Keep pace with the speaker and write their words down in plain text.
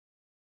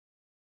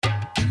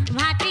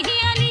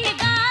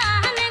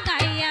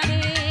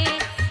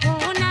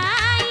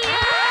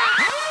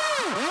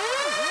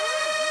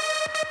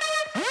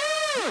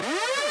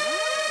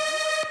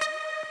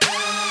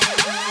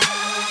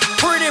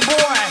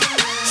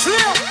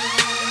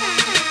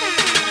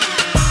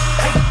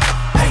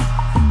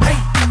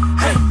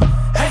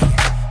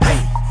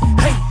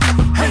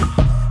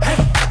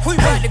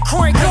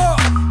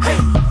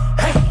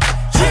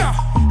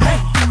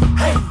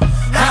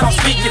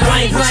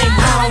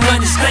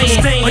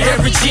understand. But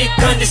every chick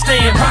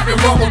understand poppin'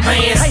 rubber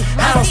bands.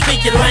 I don't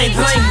speak your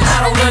language, I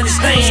don't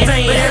understand.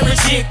 But every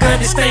chick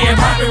understand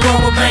poppin'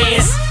 rubber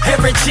bands.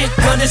 Every chick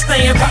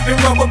understand poppin'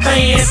 rubber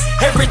bands.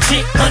 Every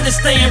chick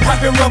understand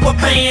poppin' rubber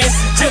bands.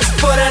 Just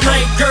for the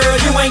night, girl,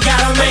 you ain't got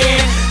a man.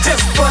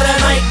 Just for the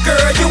night,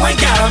 girl, you ain't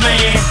got a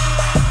man.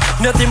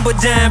 Nothing but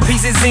dime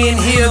pieces in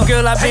here.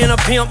 Girl, I've been a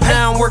pimp,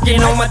 now I'm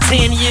working on my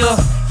 10 year.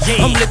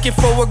 I'm looking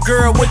for a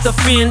girl with a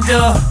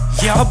fender,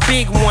 a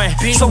big one,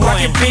 so I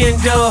can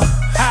bend up.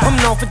 I'm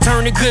known for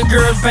turning good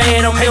girls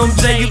bad. I'm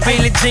MJ, you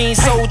Billie Jean,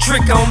 so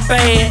trick, I'm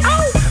bad.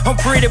 I'm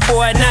pretty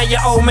boy, now your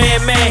old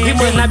man mad. He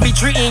must not be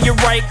treating you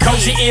right,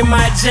 cause you in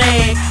my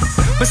jag.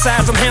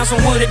 Besides, I'm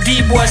handsome with a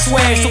D-boy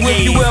swag. So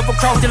if you ever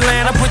cross the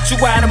line, I put you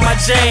out of my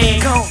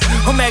jag.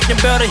 I'm acting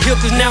better here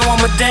cause now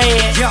I'm a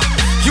dad.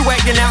 You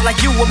acting out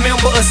like you a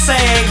member of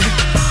SAG.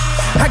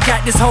 I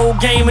got this whole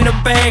game in the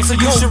bag, so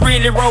you should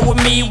really roll with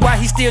me while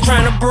he still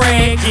trying to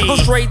brag. Go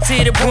straight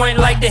to the point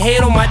like the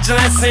head on my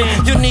Johnson.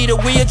 You need a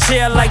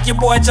wheelchair like your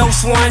boy Joe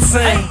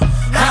Swanson.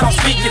 I don't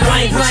speak your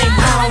language,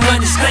 I don't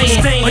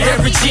understand. But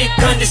every chick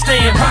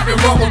understand poppin'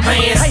 rubber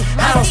bands.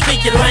 I don't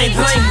speak your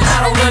language, I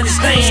don't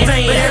understand.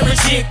 But every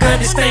chick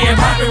understand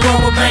poppin'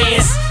 rubber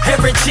bands.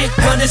 Every chick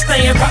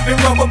understand poppin'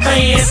 rubber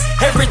bands.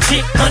 Every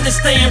chick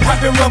understand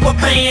poppin' rubber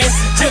bands.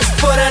 Just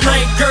for the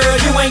night, girl,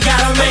 you ain't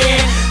got a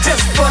man.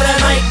 Just for the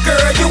night,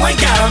 girl, you ain't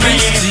got a man.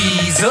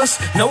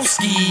 Jesus, no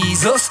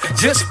skeezers,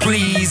 just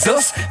please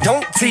us,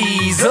 don't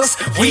tease us.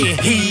 We're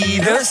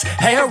heathens,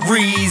 have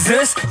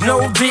reasons.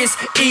 No, this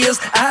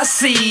is our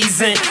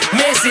season.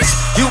 Message,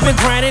 you've been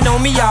grinding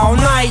on me all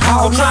night.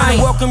 I'm trying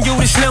to welcome you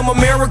to Slim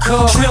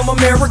America,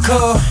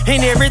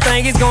 and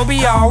everything is gonna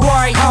be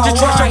alright. Just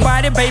trust your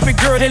body, baby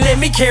girl, and let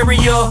me carry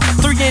you.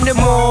 3 in the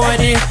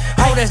morning,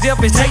 all that's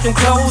left is take them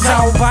clothes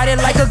off. Body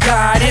like a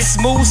goddess,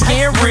 smooth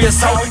skin, real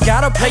soft.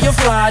 Gotta play a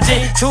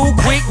flogging, too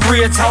quick,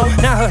 real talk.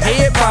 Now her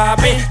head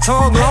bobbing,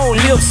 tongue long,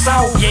 lips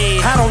soft.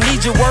 I don't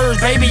need your words,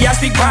 baby, I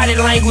speak body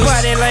language.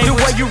 The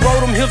way you roll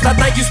them hips, I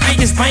think you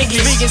speaking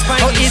Spanglish.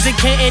 Or is it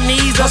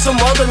Cantonese or some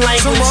other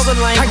language?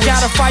 I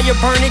got a fire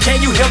burning,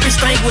 can you help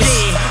extinguish?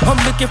 I'm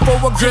looking for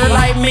a girl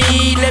like me.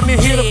 Let me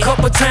hit a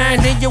couple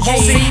times, then you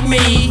won't see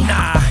me.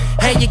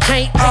 Hey, you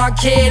can't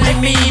R-Kelly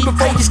me.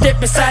 Before you step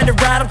inside the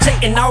ride, I'm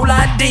taking all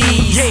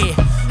IDs.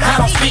 I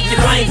don't speak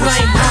your language,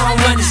 I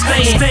don't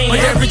understand.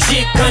 But every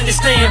chick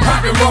understand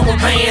poppin' rubber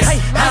bands.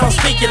 I don't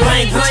speak your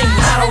language,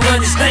 I don't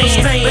understand.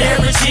 But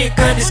every chick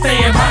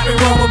understand poppin'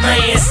 rubber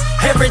bands.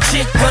 Every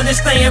chick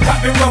understand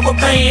poppin' rubber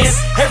bands.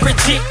 Every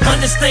chick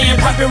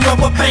understand poppin'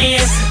 rubber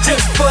bands.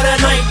 Just for the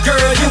night,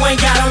 girl, you ain't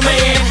got a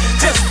man.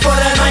 Just for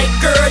the night,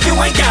 girl, you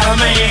ain't got a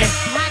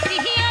man.